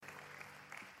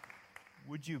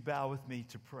Would you bow with me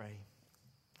to pray?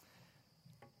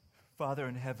 Father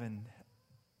in heaven,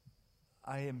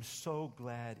 I am so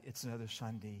glad it's another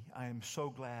Sunday. I am so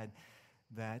glad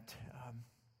that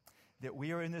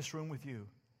we are in this room with you.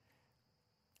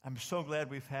 I'm so glad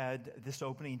we've had this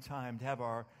opening time to have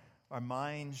our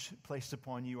minds placed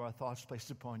upon you, our thoughts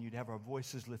placed upon you, to have our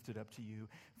voices lifted up to you.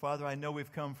 Father, I know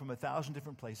we've come from 1,000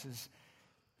 different places,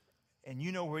 and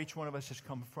you know where each one of us has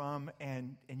come from,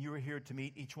 and you are here to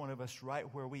meet each one of us right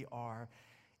where we are.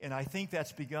 And I think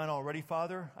that's begun already,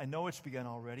 Father. I know it's begun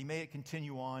already. May it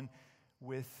continue on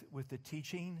with the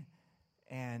teaching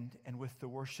and with the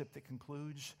worship that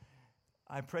concludes.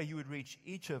 I pray you would reach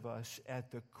each of us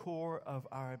at the core of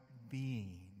our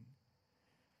being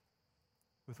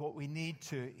with what we need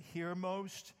to hear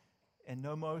most and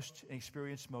know most and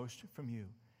experience most from you.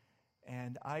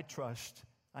 And I trust,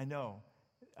 I know,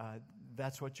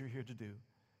 that's what you're here to do.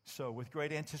 So with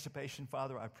great anticipation,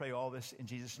 Father, I pray all this in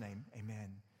Jesus' name.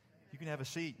 Amen. You can have a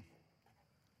seat.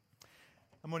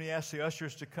 I'm going to ask the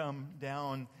ushers to come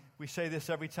down. We say this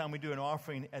every time we do an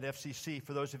offering at FCC.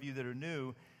 For those of you that are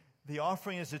new, the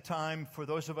offering is a time for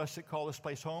those of us that call this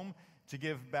place home to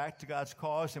give back to God's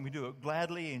cause, and we do it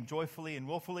gladly and joyfully and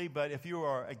willfully. But if you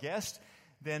are a guest,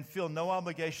 then feel no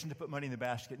obligation to put money in the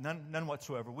basket, none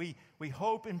whatsoever. We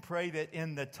hope and pray that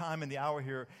in the time and the hour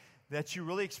here that you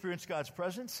really experience God's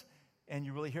presence and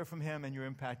you really hear from Him and you're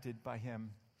impacted by Him.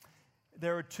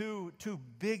 There are two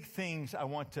big things I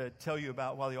want to tell you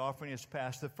about while the offering is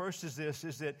passed. The first is this,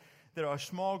 is that our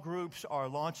small groups are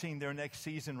launching their next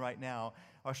season right now.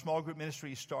 Our small group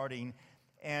ministry is starting.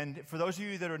 And for those of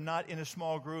you that are not in a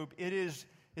small group,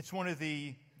 it's one of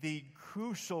the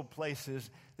crucial places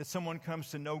that someone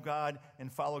comes to know God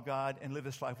and follow God and live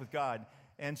this life with God.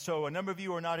 And so a number of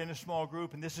you are not in a small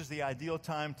group, and this is the ideal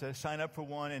time to sign up for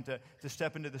one and to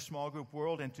step into the small group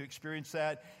world and to experience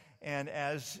that. And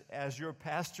as your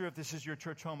pastor, if this is your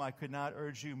church home, I could not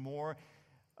urge you more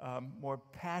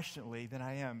passionately than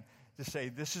I am to say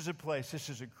this is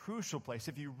a crucial place.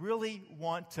 If you really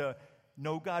want to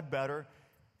know God better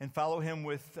and follow Him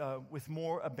with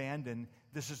more abandon,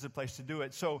 this is the place to do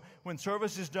it. So when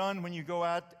service is done, when you go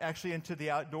out actually into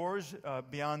the outdoors,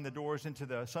 beyond the doors into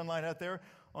the sunlight out there,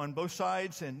 on both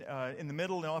sides and in the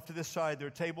middle and off to this side, there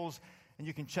are tables, and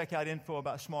you can check out info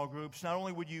about small groups. Not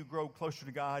only would you grow closer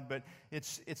to God, but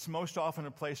it's most often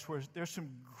a place where there's some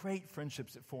great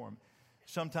friendships that form.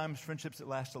 Sometimes friendships that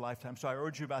last a lifetime. So I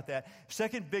urge you about that.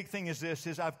 Second big thing is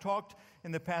I've talked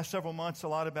in the past several months a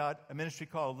lot about a ministry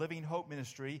called Living Hope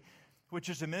Ministry, which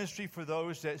is a ministry for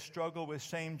those that struggle with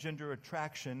same-gender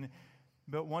attraction,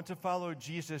 but want to follow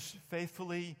Jesus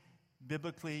faithfully,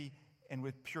 biblically, and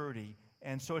with purity.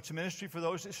 And so it's a ministry for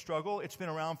those that struggle. It's been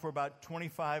around for about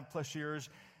 25 plus years.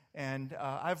 And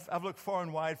I've looked far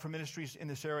and wide for ministries in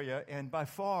this area, and by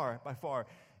far,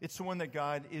 it's the one that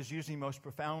God is using most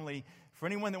profoundly for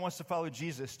anyone that wants to follow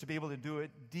Jesus to be able to do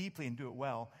it deeply and do it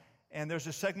well. And there's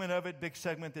a segment of it, big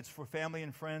segment, that's for family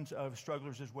and friends of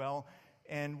strugglers as well.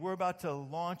 And we're about to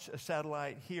launch a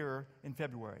satellite here in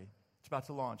February. It's about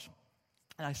to launch.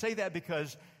 And I say that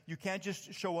because you can't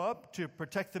just show up. To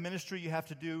protect the ministry, you have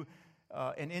to do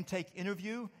an intake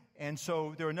interview. And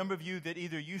so there are a number of you that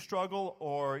either you struggle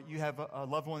or you have a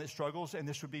loved one that struggles, and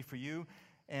this would be for you.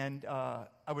 And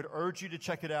I would urge you to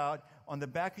check it out. On the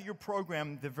back of your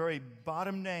program, the very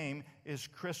bottom name is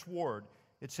Chris Ward.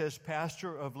 It says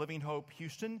Pastor of Living Hope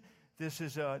Houston. This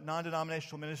is a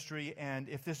non-denominational ministry, and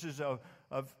if this is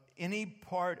of any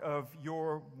part of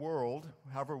your world,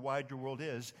 however wide your world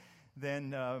is,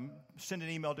 then send an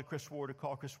email to Chris Ward or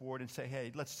call Chris Ward and say,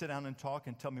 hey, let's sit down and talk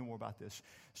and tell me more about this.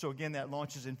 So again, that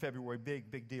launches in February.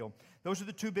 Big deal. Those are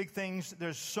the two big things.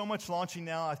 There's so much launching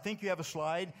now. I think you have a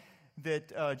slide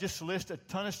that just lists a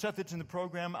ton of stuff that's in the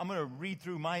program. I'm going to read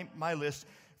through my list.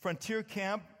 Frontier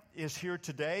Camp is here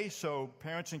today. So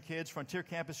parents and kids, Frontier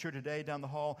Camp is here today down the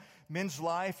hall. Men's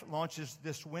Life launches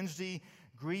this Wednesday.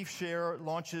 Grief Share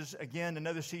launches again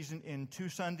another season in 2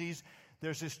 Sundays.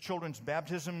 There's this children's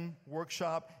baptism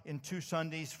workshop in 2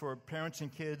 Sundays for parents and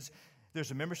kids.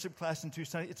 There's a membership class in 2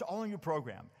 Sundays. It's all in your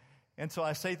program. And so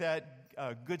I say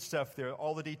that good stuff there.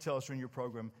 All the details are in your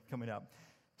program coming up.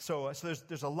 So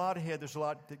there's a lot ahead. There's a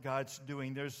lot that God's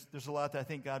doing. There's a lot that I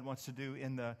think God wants to do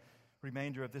in the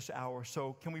remainder of this hour.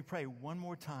 So can we pray one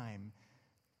more time,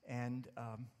 and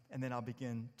then I'll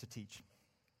begin to teach.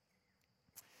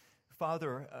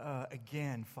 Father,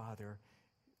 Father,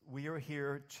 we are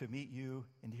here to meet you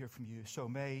and to hear from you. So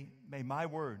may my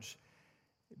words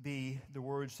be the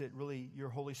words that really your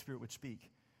Holy Spirit would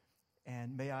speak.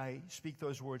 And may I speak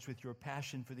those words with your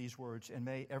passion for these words. And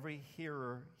may every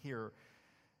hearer hear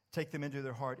take them into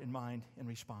their heart and mind and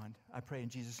respond. I pray in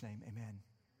Jesus' name, amen.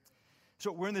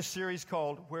 So we're in this series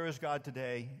called Where is God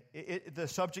Today? The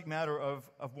subject matter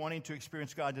of wanting to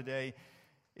experience God today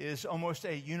is almost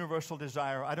a universal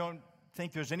desire. I don't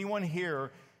think there's anyone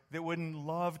here that wouldn't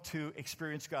love to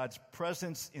experience God's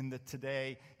presence in the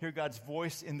today, hear God's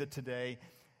voice in the today,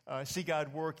 see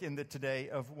God work in the today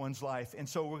of one's life. And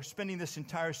so we're spending this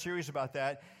entire series about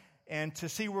that. And to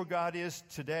see where God is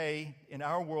today in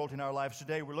our world, in our lives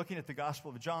today, we're looking at the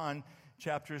Gospel of John,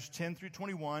 chapters 10 through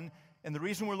 21. And the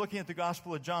reason we're looking at the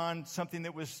Gospel of John, something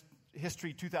that was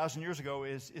history 2,000 years ago,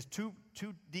 is two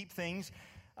deep things.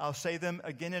 I'll say them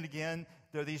again and again.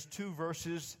 There are these two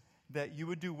verses that you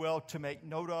would do well to make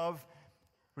note of,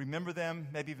 remember them,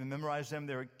 maybe even memorize them.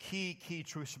 They're key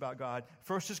truths about God.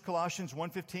 First is Colossians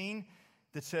 1:15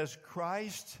 that says,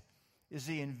 Christ is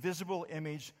the invisible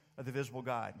image of the visible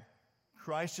God.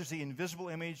 Christ is the invisible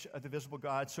image of the visible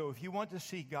God. So if you want to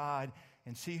see God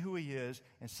and see who He is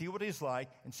and see what He's like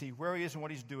and see where He is and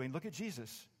what He's doing, look at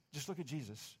Jesus. Just look at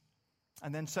Jesus.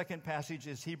 And then second passage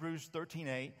is Hebrews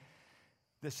 13:8.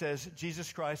 That says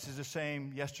Jesus Christ is the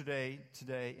same yesterday,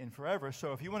 today, and forever.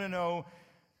 So if you want to know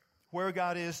where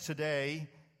God is today,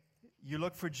 you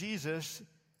look for Jesus,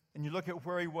 and you look at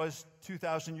where He was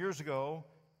 2,000 years ago,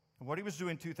 and what He was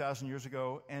doing 2,000 years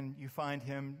ago, and you find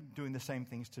Him doing the same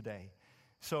things today.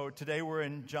 So today we're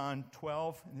in John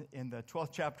 12, in the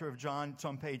 12th chapter of John. It's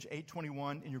on page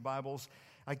 821 in your Bibles.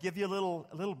 I give you a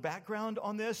little background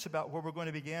on this about where we're going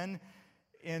to begin.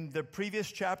 In the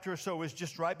previous chapter or so, was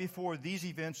just right before these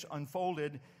events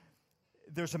unfolded.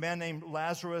 There's a man named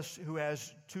Lazarus who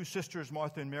has two sisters,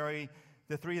 Martha and Mary.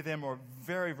 The three of them are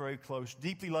very, very close,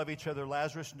 deeply love each other.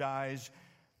 Lazarus dies.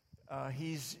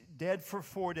 He's dead for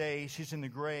 4 days. He's in the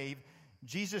grave.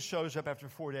 Jesus shows up after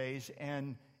 4 days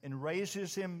and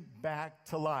raises him back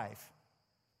to life.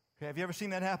 Okay, have you ever seen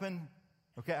that happen?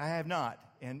 Okay, I have not.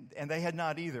 And they had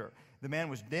not either. The man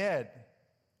was dead.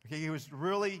 Okay, he was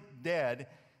really dead,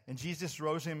 and Jesus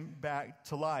rose him back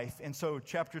to life. And so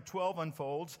chapter 12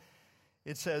 unfolds.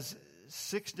 It says,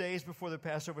 6 days before the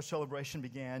Passover celebration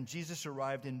began, Jesus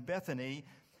arrived in Bethany,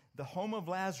 the home of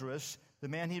Lazarus, the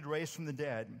man he'd raised from the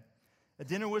dead. A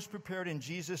dinner was prepared in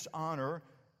Jesus' honor.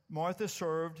 Martha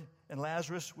served, and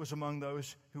Lazarus was among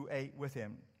those who ate with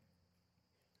him.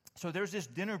 So there's this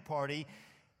dinner party,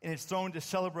 and it's thrown to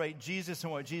celebrate Jesus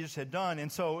and what Jesus had done.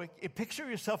 And so picture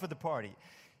yourself at the party.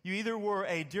 You either were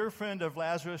a dear friend of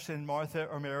Lazarus and Martha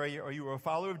or Mary, or you were a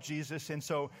follower of Jesus, and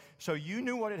so you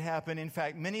knew what had happened. In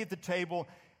fact, many at the table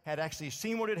had actually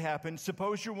seen what had happened.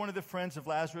 Suppose you're one of the friends of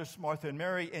Lazarus, Martha, and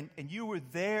Mary, and you were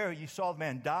there, you saw the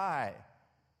man die.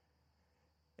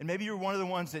 And maybe you were one of the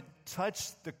ones that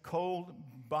touched the cold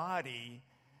body,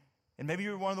 and maybe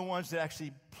you were one of the ones that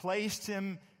actually placed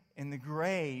him in the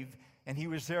grave, and he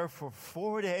was there for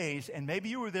 4 days, and maybe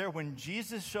you were there when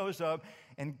Jesus shows up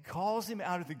and calls him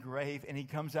out of the grave, and he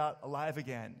comes out alive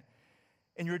again.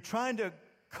 And you're trying to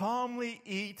calmly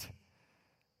eat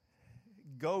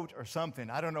goat or something.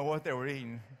 I don't know what they were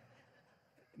eating.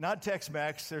 Not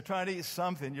Tex-Mex. They're trying to eat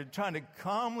something. You're trying to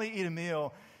calmly eat a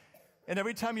meal, and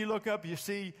every time you look up, you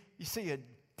see a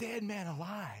dead man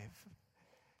alive.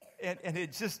 And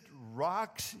it just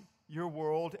rocks your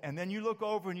world. And then you look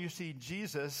over and you see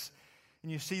Jesus,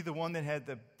 and you see the one that had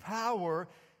the power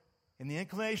and the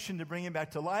inclination to bring him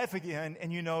back to life again.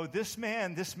 And you know, this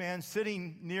man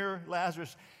sitting near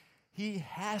Lazarus, he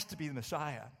has to be the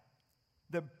Messiah.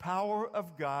 The power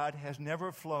of God has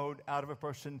never flowed out of a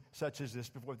person such as this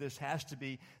before. This has to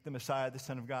be the Messiah, the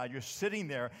Son of God. You're sitting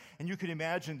there, and you can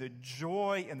imagine the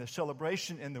joy and the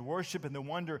celebration and the worship and the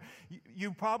wonder.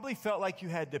 You probably felt like you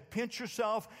had to pinch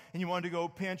yourself, and you wanted to go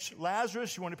pinch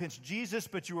Lazarus. You wanted to pinch Jesus,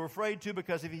 but you were afraid to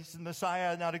because if he's the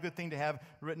Messiah, not a good thing to have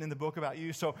written in the book about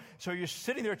you. So you're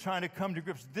sitting there trying to come to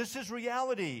grips. This is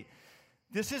reality.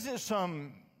 This isn't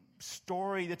some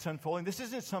story that's unfolding. This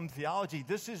isn't some theology.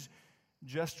 This is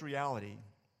just reality.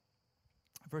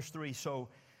 Verse 3, so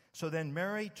then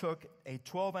Mary took a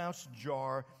 12-ounce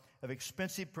jar of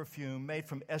expensive perfume made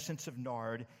from essence of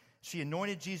nard. She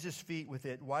anointed Jesus' feet with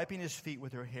it, wiping his feet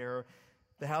with her hair.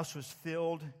 The house was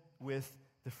filled with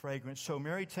the fragrance. So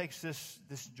Mary takes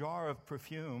this jar of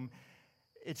perfume.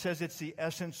 It says it's the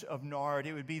essence of nard.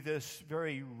 It would be this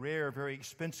very rare, very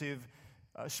expensive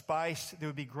spice that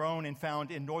would be grown and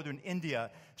found in northern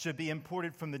India. So it'd be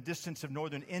imported from the distance of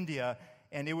northern India,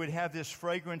 and it would have this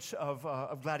fragrance of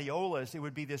gladiolas. It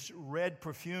would be this red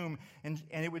perfume, and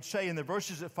it would say in the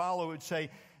verses that follow, it would say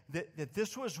that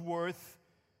this was worth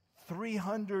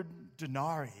 300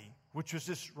 denarii, which was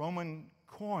this Roman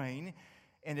coin.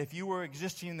 And if you were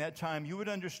existing in that time, you would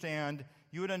understand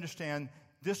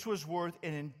This was worth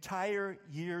an entire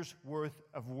year's worth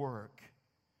of work.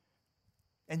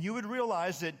 And you would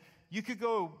realize that you could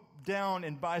go down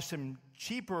and buy some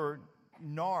cheaper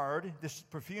nard, this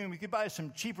perfume. You could buy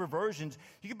some cheaper versions.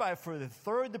 You could buy it for the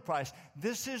third the price.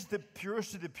 This is the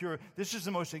purest of the pure. This is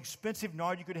the most expensive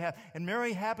nard you could have. And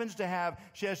Mary happens to have,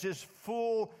 she has this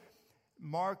full,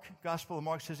 Gospel of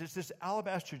Mark says, it's this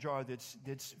alabaster jar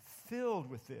that's filled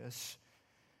with this.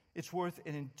 It's worth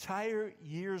an entire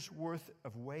year's worth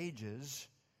of wages.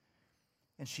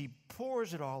 And she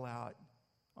pours it all out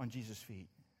on Jesus' feet.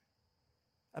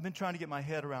 I've been trying to get my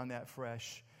head around that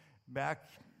fresh. Back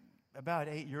about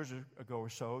 8 years ago or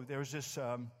so, there was this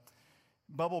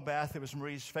bubble bath. It was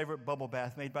Marie's favorite bubble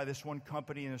bath made by this one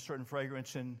company in a certain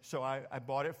fragrance. And so I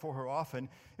bought it for her often.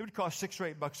 It would cost $6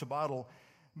 or $8 a bottle.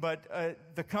 But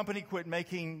the company quit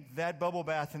making that bubble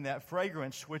bath and that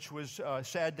fragrance, which was a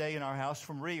sad day in our house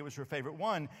for Marie. It was her favorite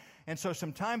one. And so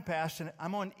some time passed, and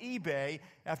I'm on eBay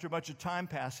after a bunch of time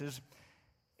passes,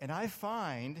 and I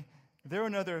find there are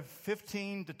another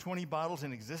 15 to 20 bottles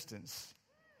in existence.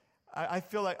 I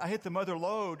feel like I hit the mother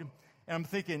lode, and I'm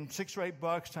thinking $6 or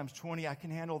 $8 times 20, I can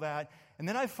handle that. And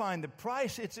then I find the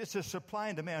price, it's a supply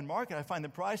and demand market. I find the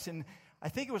price, and I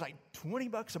think it was like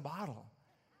 $20 a bottle.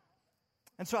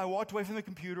 And so I walked away from the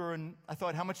computer, and I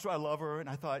thought, how much do I love her? And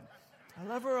I thought, I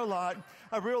love her a lot.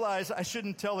 I realized I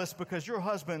shouldn't tell this because your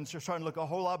husbands are starting to look a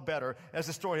whole lot better as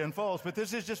the story unfolds, but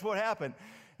this is just what happened.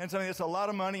 And so it's a lot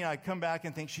of money, and I come back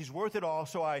and think she's worth it all,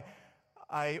 so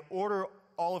I order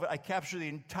all of it. I capture the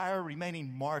entire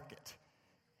remaining market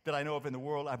that I know of in the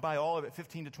world. I buy all of it,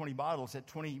 15 to 20 bottles at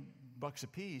 $20 a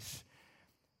piece.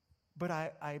 But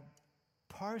I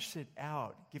parse it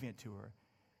out, giving it to her.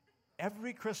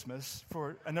 Every Christmas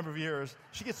for a number of years,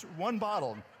 she gets one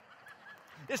bottle.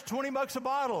 It's $20 a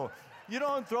bottle. You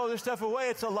don't throw this stuff away.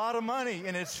 It's a lot of money,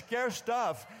 and it's scarce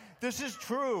stuff. This is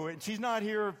true. And she's not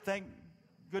here. Thank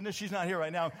goodness she's not here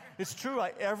right now. It's true.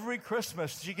 Like every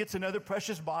Christmas, she gets another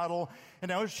precious bottle, and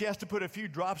now she has to put a few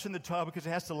drops in the tub because it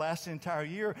has to last an entire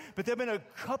year. But there have been a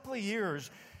couple of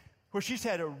years where she's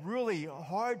had a really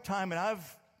hard time, and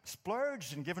I've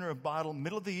splurged and given her a bottle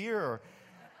middle of the year.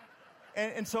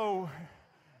 And so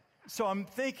I'm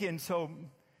thinking, $20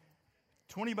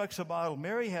 a bottle.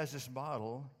 Mary has this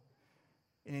bottle,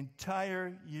 an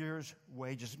entire year's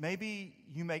wages. Maybe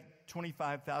you make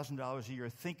 $25,000 a year.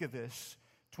 Think of this.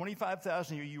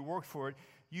 $25,000 a year, you work for it.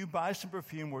 You buy some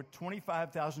perfume worth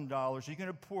 $25,000. Are you going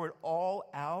to pour it all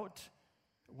out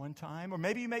at one time? Or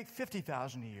maybe you make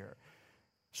 $50,000 a year.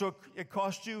 So it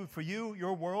costs you, for you,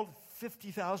 your world,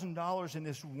 $50,000 in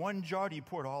this one jar. Do you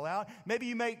pour it all out? Maybe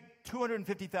you make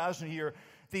 $250,000 a year.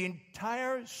 The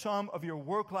entire sum of your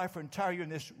work life for an entire year in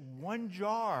this one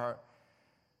jar.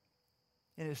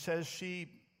 And it says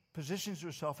she positions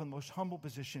herself in the most humble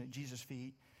position at Jesus'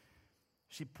 feet.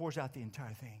 She pours out the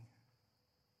entire thing.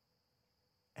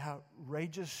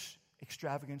 Outrageous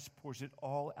extravagance, pours it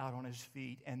all out on his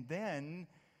feet. And then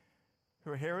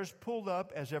her hair is pulled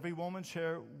up, as every woman's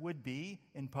hair would be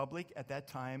in public at that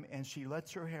time, and she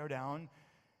lets her hair down,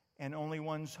 and only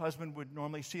one's husband would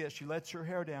normally see it. She lets her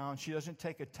hair down. She doesn't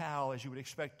take a towel, as you would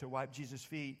expect, to wipe Jesus'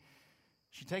 feet.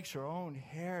 She takes her own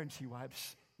hair, and she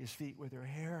wipes his feet with her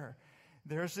hair.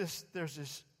 There's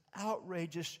this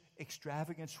outrageous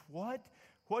extravagance. What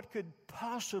could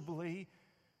possibly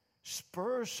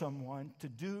spur someone to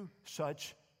do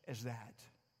such as that?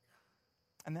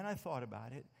 And then I thought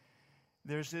about it.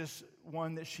 There's this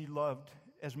one that she loved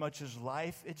as much as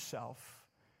life itself,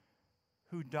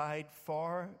 who died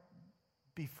far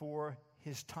before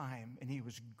his time, and he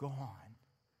was gone.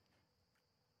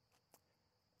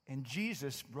 And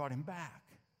Jesus brought him back.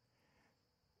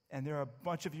 And there are a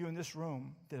bunch of you in this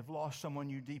room that have lost someone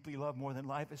you deeply love more than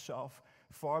life itself,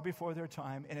 far before their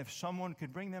time. And if someone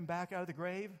could bring them back out of the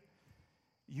grave,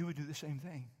 you would do the same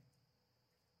thing.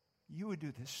 You would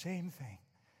do the same thing.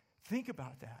 Think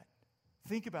about that.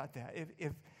 Think about that.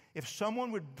 If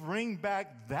someone would bring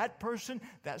back that person,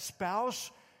 that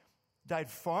spouse died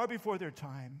far before their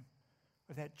time,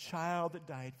 or that child that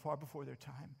died far before their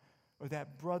time, or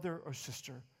that brother or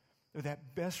sister, or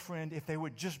that best friend, if they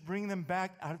would just bring them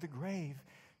back out of the grave,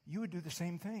 you would do the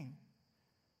same thing.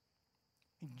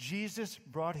 Jesus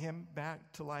brought him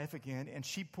back to life again, and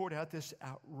she poured out this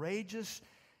outrageous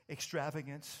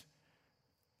extravagance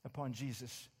upon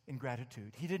Jesus in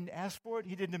gratitude. He didn't ask for it.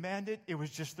 He didn't demand it. It was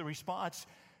just the response.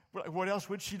 What else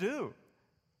would she do?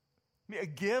 I mean, a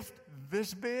gift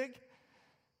this big?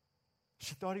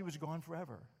 She thought he was gone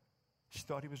forever. She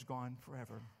thought he was gone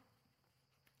forever.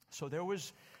 So there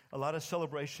was a lot of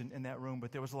celebration in that room,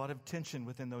 but there was a lot of tension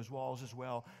within those walls as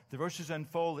well. The verses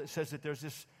unfold. It says that there's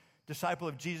this disciple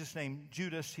of Jesus named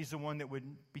Judas. He's the one that would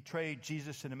betray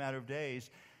Jesus in a matter of days.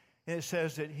 And it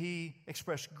says that he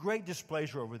expressed great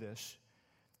displeasure over this.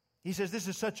 He says, this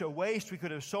is such a waste. We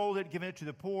could have sold it, given it to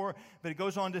the poor. But it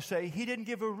goes on to say, he didn't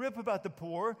give a rip about the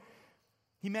poor.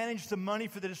 He managed the money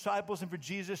for the disciples and for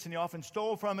Jesus, and he often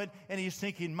stole from it. And he's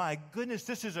thinking, my goodness,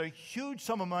 this is a huge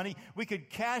sum of money. We could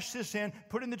cash this in,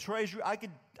 put it in the treasury. I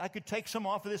could take some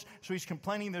off of this. So he's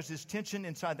complaining. There's this tension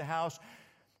inside the house.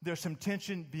 There's some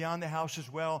tension beyond the house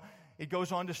as well. It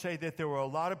goes on to say that there were a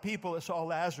lot of people that saw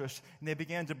Lazarus, and they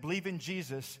began to believe in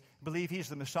Jesus, believe he's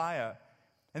the Messiah.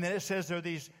 And then it says there are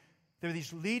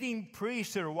these leading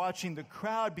priests that are watching the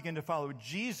crowd begin to follow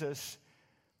Jesus.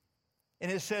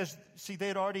 And it says, see, they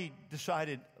had already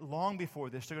decided long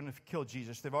before this they're going to kill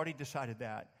Jesus. They've already decided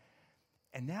that.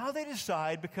 And now they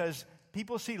decide, because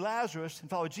people see Lazarus and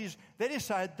follow Jesus, they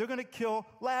decide they're going to kill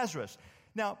Lazarus.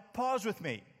 Now, pause with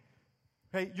me.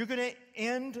 Okay, you're going to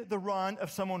end the run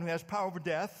of someone who has power over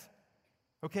death.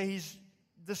 Okay,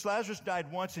 this Lazarus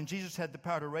died once, and Jesus had the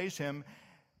power to raise him.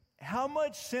 How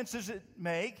much sense does it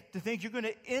make to think you're going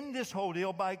to end this whole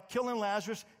deal by killing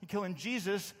Lazarus and killing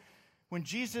Jesus when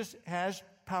Jesus has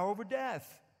power over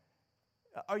death?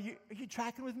 Are you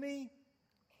tracking with me?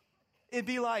 It'd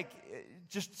be like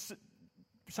just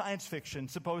science fiction.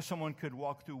 Suppose someone could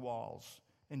walk through walls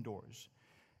and doors.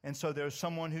 And so there's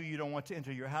someone who you don't want to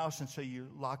enter your house, and so you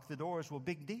lock the doors. Well,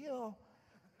 big deal.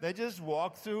 They just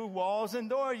walk through walls and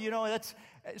doors. You know, that's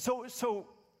so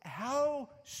how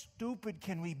stupid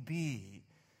can we be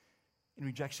in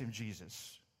rejection of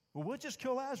Jesus? Well, we'll just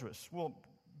kill Lazarus. Well,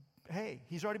 hey,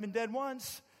 he's already been dead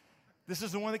once. This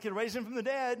is the one that can raise him from the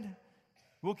dead.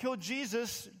 We'll kill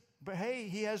Jesus, but hey,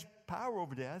 he has power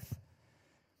over death.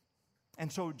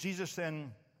 And so Jesus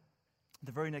then,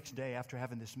 the very next day after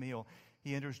having this meal,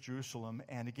 he enters Jerusalem,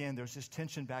 and again, there's this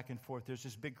tension back and forth. There's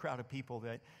this big crowd of people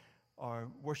that are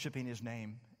worshiping his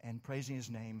name and praising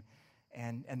his name.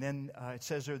 And then it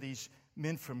says there are these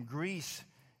men from Greece,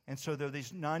 and so there are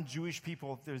these non-Jewish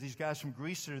people. There are these guys from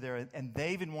Greece that are there, and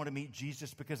they even want to meet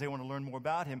Jesus because they want to learn more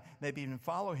about him, maybe even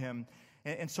follow him.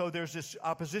 And so there's this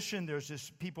opposition. There's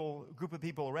this group of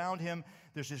people around him.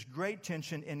 There's this great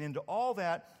tension. And into all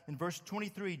that, in verse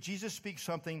 23, Jesus speaks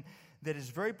something that is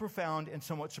very profound and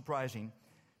somewhat surprising.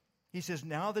 He says,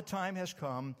 now the time has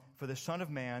come for the Son of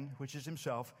Man, which is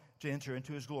himself, to enter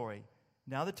into his glory.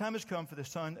 Now the time has come for the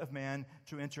Son of Man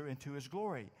to enter into his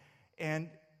glory.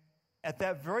 And at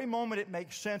that very moment, it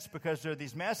makes sense, because there are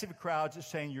these massive crowds that are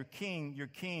saying, you're king,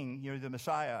 you're the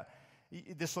Messiah.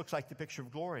 This looks like the picture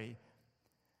of glory.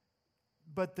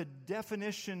 But the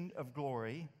definition of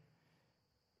glory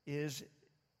is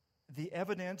the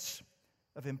evidence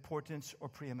of importance or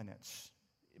preeminence.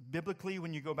 Biblically,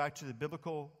 when you go back to the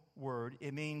biblical word,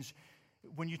 it means,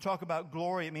 when you talk about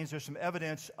glory, it means there's some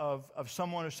evidence of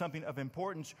someone or something of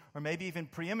importance, or maybe even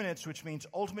preeminence, which means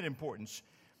ultimate importance.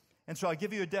 And so I'll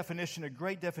give you a definition, a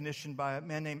great definition by a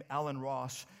man named Alan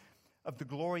Ross, of the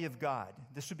glory of God.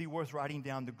 This would be worth writing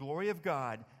down. The glory of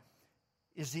God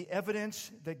is the evidence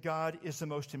that God is the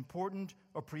most important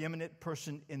or preeminent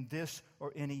person in this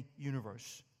or any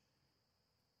universe.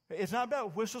 It's not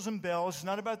about whistles and bells. It's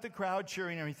not about the crowd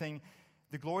cheering and everything.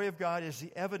 The glory of God is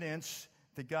the evidence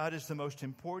that God is the most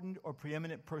important or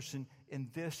preeminent person in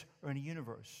this or any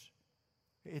universe.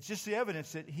 It's just the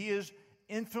evidence that he is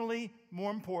infinitely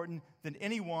more important than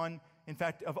anyone. In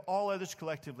fact, of all others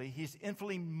collectively, he's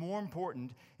infinitely more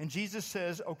important. And Jesus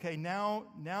says, okay, now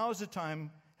is the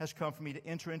time has come for me to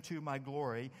enter into my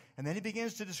glory. And then he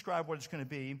begins to describe what it's going to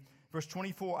be. Verse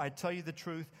 24, I tell you the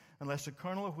truth, unless a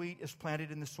kernel of wheat is planted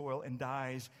in the soil and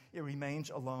dies, it remains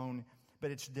alone.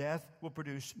 But its death will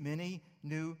produce many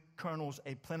new kernels,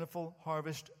 a plentiful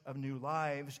harvest of new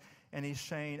lives. And he's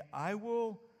saying, I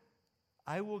will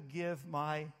give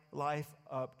my life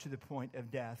up to the point of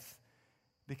death,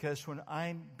 because when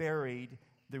I'm buried,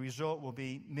 the result will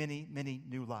be many, many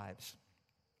new lives.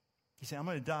 He said, I'm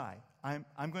going to die.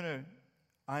 I'm going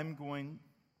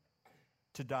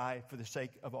to die for the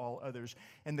sake of all others.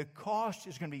 And the cost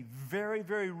is going to be very,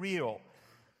 very real.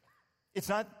 It's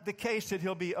not the case that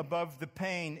he'll be above the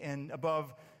pain and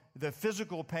above the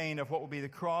physical pain of what will be the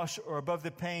cross, or above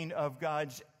the pain of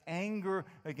God's anger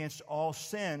against all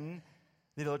sin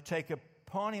that he'll take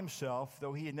upon himself,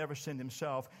 though he had never sinned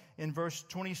himself. In verse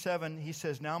 27, he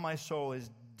says, now my soul is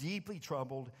deeply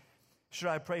troubled. Should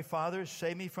I pray, Father,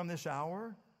 save me from this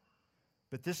hour?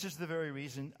 But this is the very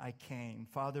reason I came.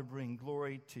 Father, bring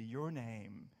glory to your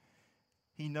name.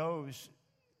 He knows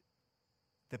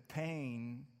the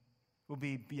pain will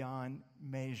be beyond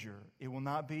measure. It will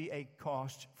not be a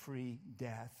cost-free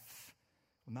death.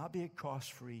 It will not be a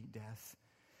cost-free death.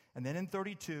 And then in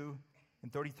 32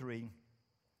 and 33,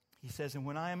 he says, and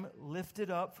when I am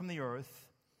lifted up from the earth,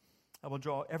 I will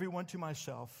draw everyone to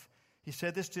myself. He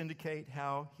said this to indicate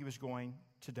how he was going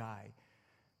to die.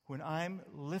 When I'm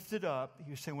lifted up,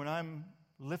 he was saying, when I'm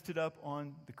lifted up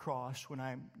on the cross, when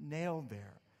I'm nailed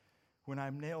there,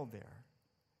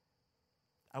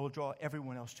 I will draw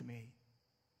everyone else to me.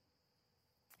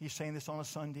 He's saying this on a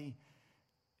Sunday,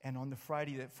 and on the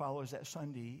Friday that follows that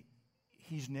Sunday,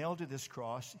 he's nailed to this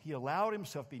cross. He allowed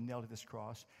himself to be nailed to this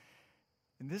cross.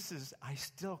 And I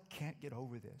still can't get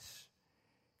over this.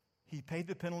 He paid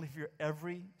the penalty for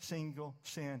every single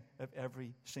sin of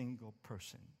every single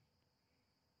person.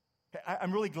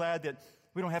 I'm really glad that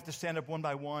we don't have to stand up one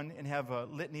by one and have a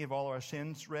litany of all our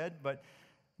sins read, but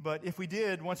if we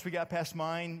did, once we got past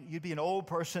mine, you'd be an old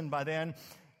person by then,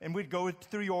 and we'd go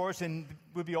through yours and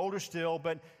we'd be older still,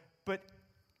 but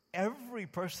every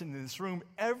person in this room,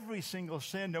 every single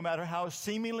sin, no matter how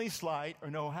seemingly slight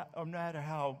or no matter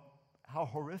how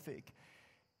horrific,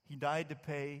 he died to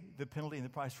pay the penalty and the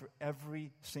price for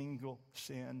every single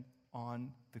sin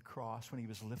on the cross when he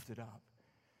was lifted up.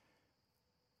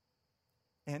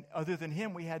 And other than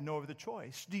him, we had no other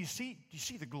choice. Do you see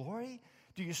the glory?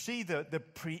 Do you see the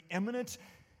preeminence,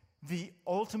 the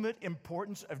ultimate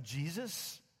importance of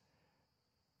Jesus?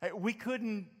 We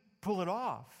couldn't pull it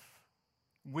off.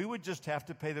 We would just have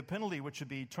to pay the penalty, which would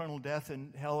be eternal death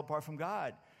and hell apart from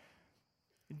God.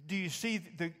 Do you see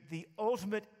the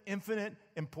ultimate, infinite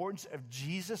importance of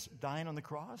Jesus dying on the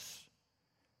cross?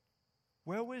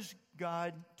 Where was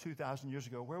God 2,000 years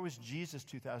ago? Where was Jesus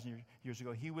 2,000 years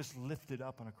ago? He was lifted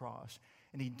up on a cross,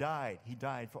 and he died. He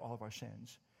died for all of our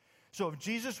sins. So if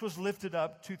Jesus was lifted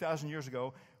up 2,000 years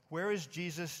ago, where is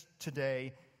Jesus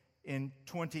today in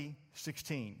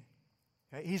 2016?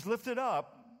 Okay? He's lifted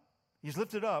up,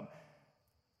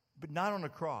 but not on a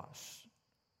cross.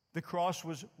 The cross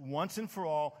was once and for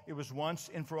all. It was once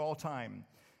and for all time.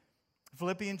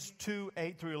 Philippians 2,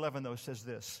 8 through 11, though, says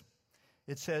this.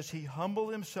 It says, he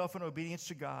humbled himself in obedience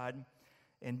to God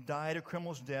and died a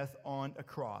criminal's death on a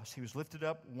cross. He was lifted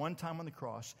up one time on the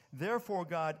cross. Therefore,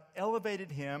 God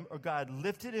elevated him, or God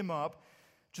lifted him up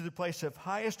to the place of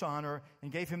highest honor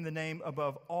and gave him the name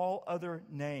above all other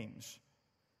names,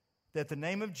 that the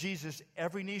name of Jesus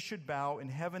every knee should bow in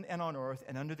heaven and on earth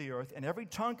and under the earth, and every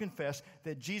tongue confess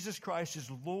that Jesus Christ is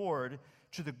Lord,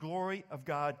 to the glory of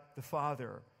God the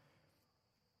Father.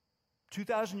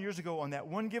 2,000 years ago, on that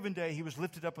one given day, he was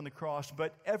lifted up on the cross,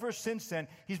 but ever since then,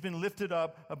 he's been lifted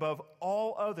up above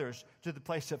all others to the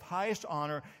place of highest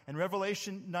honor. And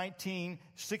Revelation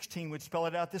 19:16 would spell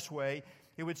it out this way.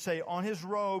 It would say, on his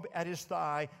robe at his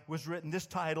thigh was written this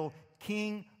title,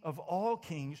 King of all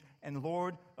kings and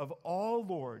Lord of all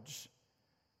lords.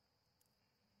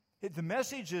 The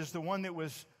message is the one that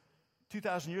was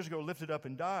 2,000 years ago lifted up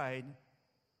and died.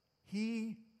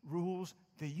 He rules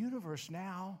the universe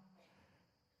now.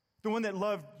 The one that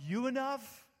loved you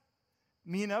enough,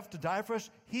 me enough to die for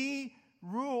us, he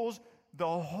rules the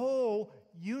whole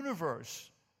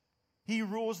universe. He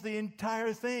rules the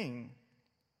entire thing.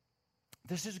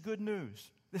 This is good news.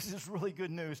 This is really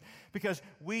good news because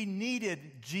we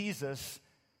needed Jesus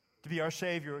to be our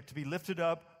Savior, to be lifted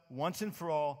up once and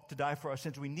for all, to die for our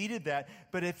sins. We needed that.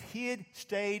 But if he had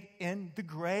stayed in the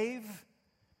grave,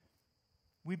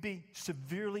 we'd be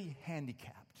severely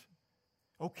handicapped.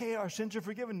 Okay, our sins are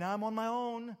forgiven. Now I'm on my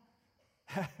own.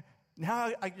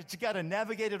 Now I just got to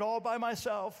navigate it all by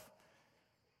myself.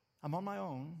 I'm on my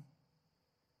own.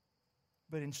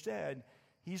 But instead,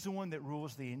 he's the one that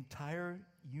rules the entire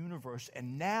universe.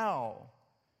 And now,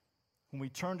 when we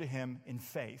turn to him in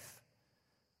faith,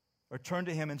 or turn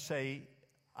to him and say,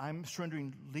 I'm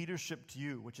surrendering leadership to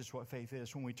you, which is what faith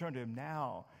is. When we turn to him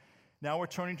now we're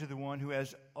turning to the one who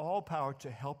has all power to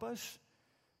help us,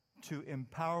 to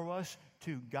empower us,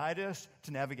 to guide us,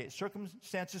 to navigate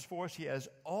circumstances for us. He has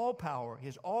all power. He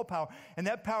has all power. And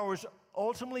that power is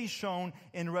ultimately shown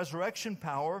in resurrection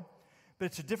power, but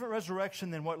it's a different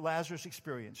resurrection than what Lazarus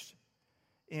experienced.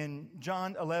 In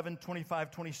John 11,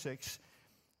 25, 26,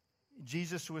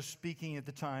 Jesus was speaking at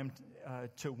the time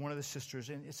to one of the sisters,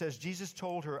 and it says, Jesus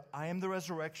told her, I am the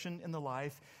resurrection and the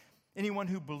life. Anyone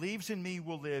who believes in me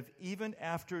will live even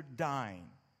after dying.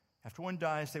 After one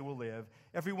dies, they will live.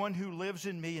 Everyone who lives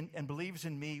in me and believes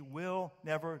in me will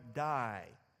never die.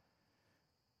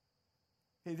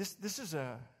 Hey, this is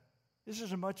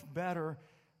a much better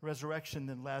resurrection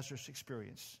than Lazarus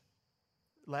experienced.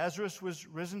 Lazarus was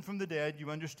risen from the dead.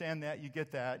 You understand that. You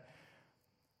get that.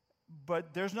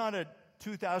 But there's not a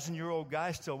 2,000-year-old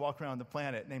guy still walking around the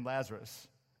planet named Lazarus.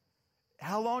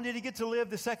 How long did he get to live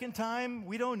the second time?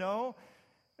 We don't know.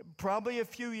 Probably a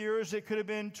few years. It could have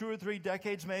been 2 or 3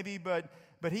 decades maybe, but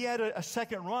he had a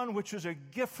second run, which was a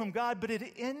gift from God, but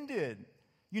it ended.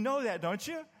 You know that, don't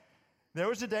you? There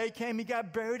was a day came, he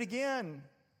got buried again.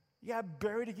 He got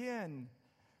buried again.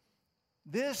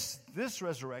 This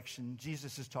resurrection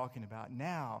Jesus is talking about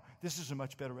now, this is a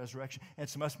much better resurrection, and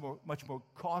it's a much more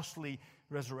costly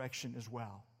resurrection as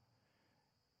well.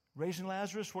 Raising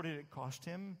Lazarus, what did it cost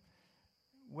him?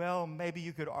 Well, maybe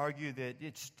you could argue that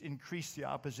it's increased the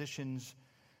opposition's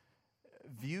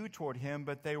view toward him,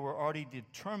 but they were already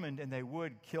determined and they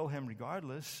would kill him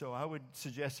regardless. So I would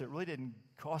suggest it really didn't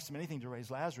cost him anything to raise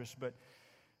Lazarus, but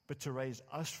to raise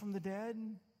us from the dead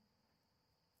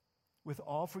with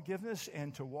all forgiveness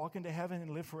and to walk into heaven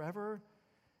and live forever,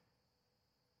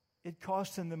 it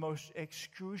cost him the most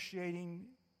excruciating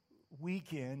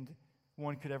weekend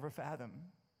one could ever fathom.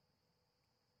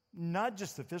 Not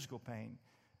just the physical pain,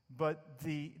 but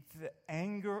the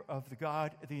anger of the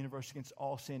God of the universe against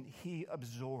all sin, he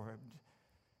absorbed.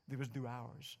 There was due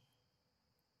hours.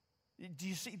 Do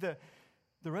you see the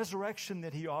resurrection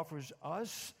that he offers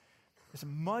us is a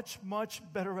much, much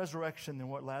better resurrection than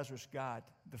what Lazarus got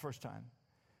the first time,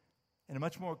 and a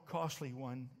much more costly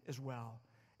one as well.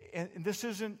 And this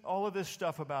isn't all of this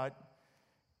stuff about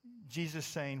Jesus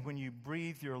saying, when you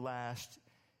breathe your last,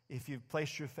 if you've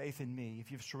placed your faith in me,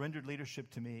 if you've surrendered leadership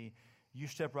to me, you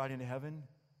step right into heaven.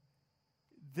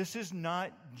 This is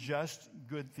not just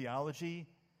good theology.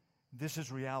 This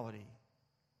is reality.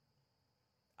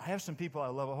 I have some people I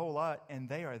love a whole lot, and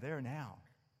they are there now.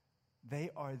 They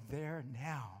are there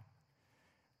now.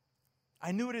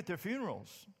 I knew it at their funerals.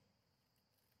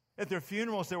 At their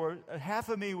funerals, there were half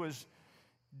of me was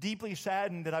deeply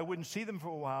saddened that I wouldn't see them for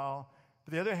a while,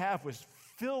 but the other half was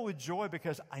filled with joy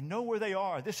because I know where they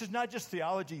are. This is not just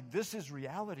theology, this is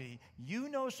reality. You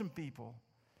know some people.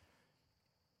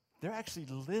 They're actually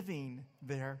living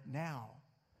there now.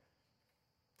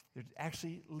 They're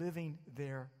actually living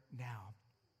there now.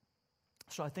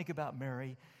 So I think about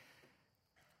Mary.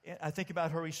 I think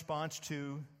about her response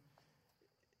to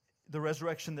the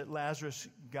resurrection that Lazarus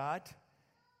got.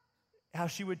 How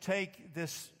she would take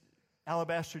this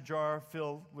alabaster jar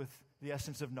filled with the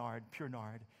essence of nard, pure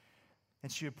nard,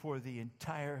 and she would pour the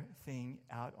entire thing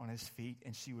out on his feet,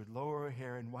 and she would lower her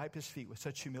hair and wipe his feet with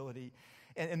such humility.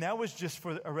 And that was just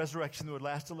for a resurrection that would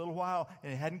last a little while,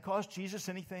 and it hadn't cost Jesus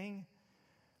anything.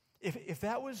 If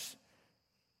that was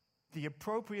the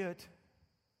appropriate,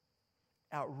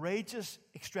 outrageous,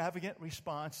 extravagant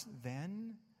response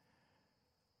then,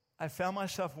 I found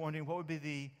myself wondering what would be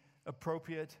the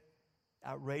appropriate,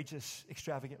 outrageous,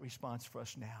 extravagant response for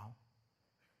us now.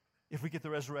 If we get the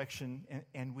resurrection,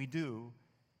 and we do,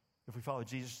 if we follow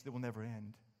Jesus, that will never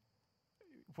end.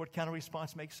 What kind of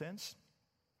response makes sense?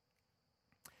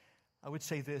 I would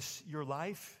say this: your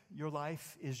life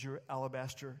is your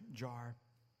alabaster jar.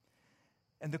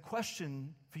 And the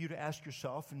question for you to ask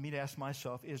yourself, and me to ask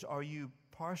myself, is, are you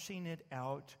parsing it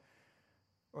out,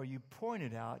 or are you pouring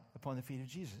it out upon the feet of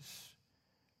Jesus?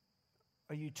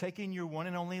 Are you taking your one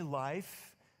and only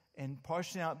life and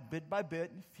parsing out bit by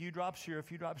bit, a few drops here, a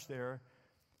few drops there?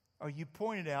 Are you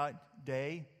pouring it out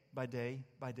day by day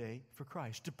by day for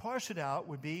Christ? To parse it out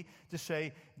would be to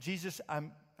say, Jesus,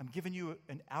 I'm giving you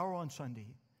an hour on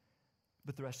Sunday,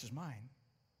 but the rest is mine.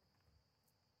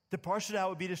 To parse it out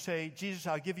would be to say, Jesus,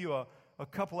 I'll give you a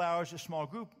couple hours, a small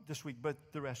group this week, but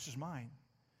the rest is mine.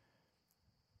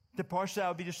 To parse it out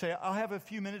would be to say, I'll have a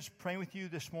few minutes praying with you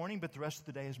this morning, but the rest of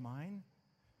the day is mine.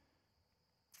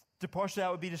 To parse it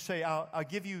out would be to say, I'll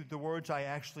give you the words I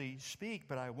actually speak,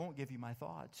 but I won't give you my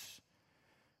thoughts.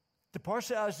 To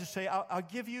parse it out is to say, I'll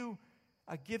give you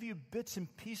bits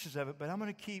and pieces of it, but I'm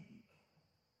going to keep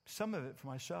some of it for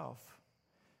myself.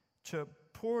 To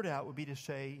pour it out would be to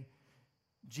say,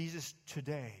 Jesus,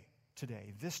 today,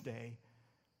 this day,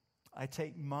 I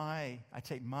take my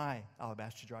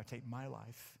alabaster jar, I take my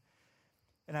life,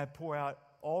 and I pour out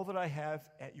all that I have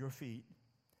at your feet.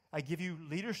 I give you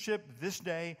leadership this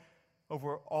day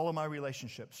over all of my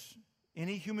relationships.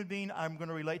 Any human being I'm going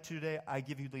to relate to today, I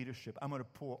give you leadership. I'm going to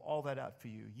pour all that out for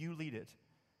you. You lead it.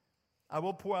 I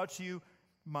will pour out to you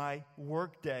my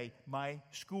work day, my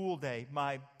school day,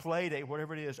 my play day,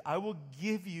 whatever it is. I will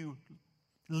give you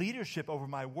leadership over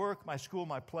my work, my school,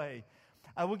 my play.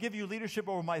 I will give you leadership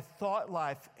over my thought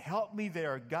life. Help me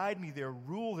there, guide me there,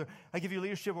 rule there. I give you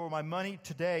leadership over my money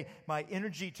today, my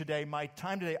energy today, my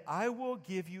time today. I will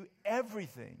give you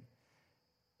everything.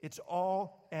 It's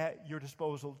all at your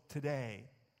disposal today.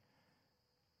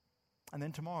 And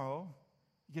then tomorrow,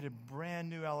 you get a brand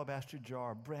new alabaster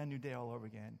jar, a brand new day all over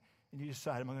again. And you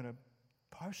decide, am I going to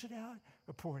parse it out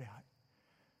or pour it out?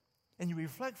 And you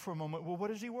reflect for a moment, well,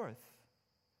 what is he worth?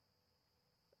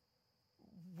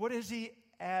 What has He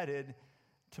added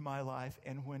to my life?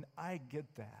 And when I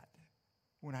get that,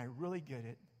 when I really get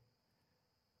it,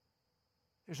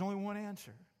 there's only one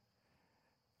answer.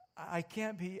 I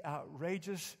can't be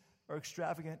outrageous or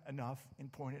extravagant enough in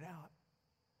pointing it out.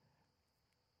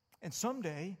 And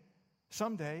someday,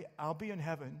 I'll be in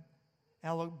heaven, and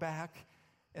I'll look back,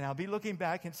 and I'll be looking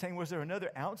back and saying, was there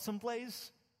another ounce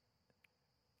someplace?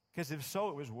 Because if so,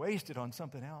 it was wasted on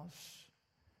something else.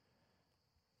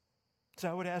 So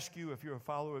I would ask you, if you're a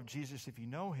follower of Jesus, if you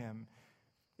know Him,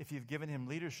 if you've given Him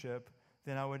leadership,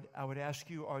 then I would ask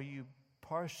you, are you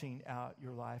parsing out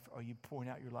your life? Are you pouring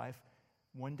out your life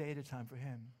one day at a time for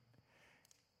Him?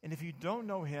 And if you don't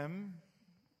know Him,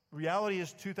 reality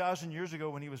is 2,000 years ago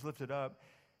when He was lifted up,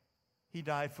 He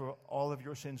died for all of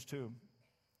your sins too.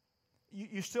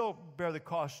 You still bear the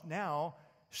cost now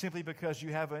simply because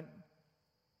you haven't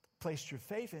placed your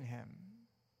faith in Him.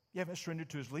 You haven't surrendered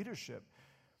to His leadership.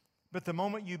 But the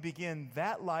moment you begin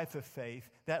that life of faith,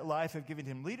 that life of giving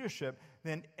Him leadership,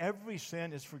 then every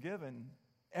sin is forgiven.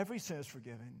 Every sin is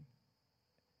forgiven.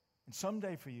 And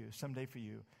someday for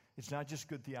you, it's not just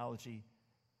good theology.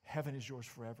 Heaven is yours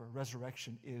forever.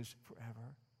 Resurrection is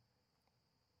forever.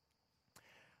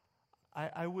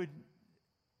 I would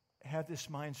have this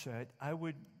mindset. I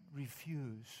would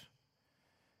refuse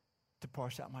to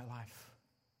parse out my life.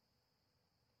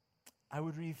 I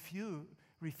would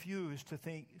refuse to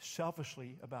think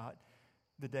selfishly about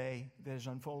the day that is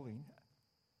unfolding.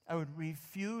 I would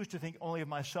refuse to think only of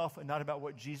myself and not about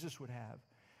what Jesus would have.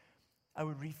 I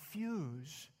would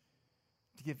refuse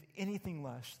to give anything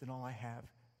less than all I have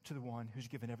to the one who's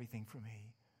given everything for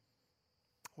me.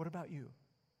 What about you?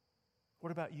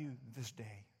 What about you this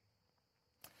day?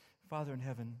 Father in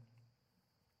heaven,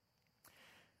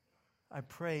 I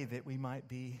pray that we might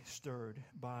be stirred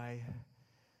by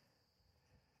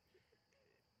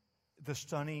the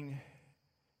stunning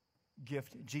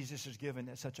gift Jesus has given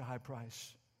at such a high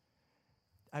price.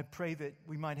 I pray that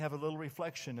we might have a little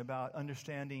reflection about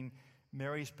understanding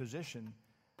Mary's position,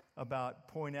 about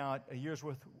pouring out a year's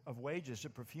worth of wages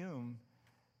of perfume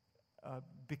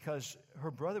because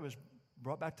her brother was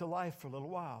brought back to life for a little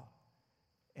while.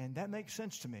 And that makes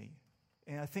sense to me.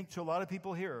 And I think to a lot of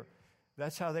people here,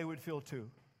 that's how they would feel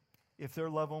too, if their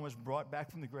loved one was brought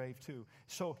back from the grave too.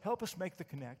 So help us make the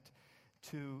connect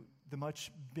to the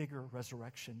much bigger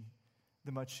resurrection,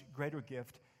 the much greater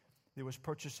gift that was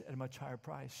purchased at a much higher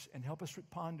price. And help us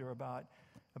ponder about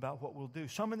what we'll do.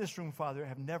 Some in this room, Father,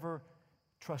 have never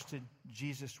trusted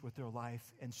Jesus with their life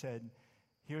and said,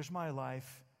 here's my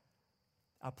life.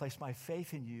 I'll place my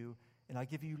faith in you, and I'll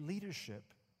give you leadership.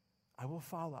 I will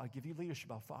follow. I'll give you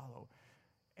leadership. I'll follow.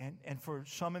 And for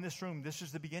some in this room, this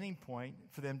is the beginning point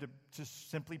for them to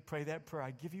simply pray that prayer.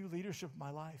 I give you leadership of my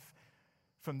life.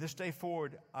 From this day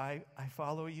forward, I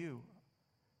follow you.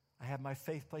 I have my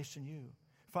faith placed in you.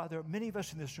 Father, many of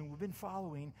us in this room, we've been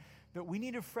following, but we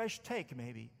need a fresh take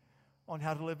maybe on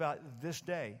how to live out this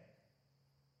day.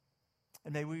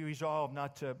 And may we resolve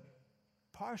not to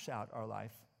parse out our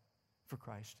life for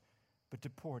Christ, but to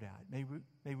pour it out. May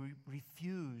we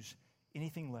refuse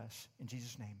anything less. In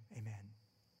Jesus' name, amen.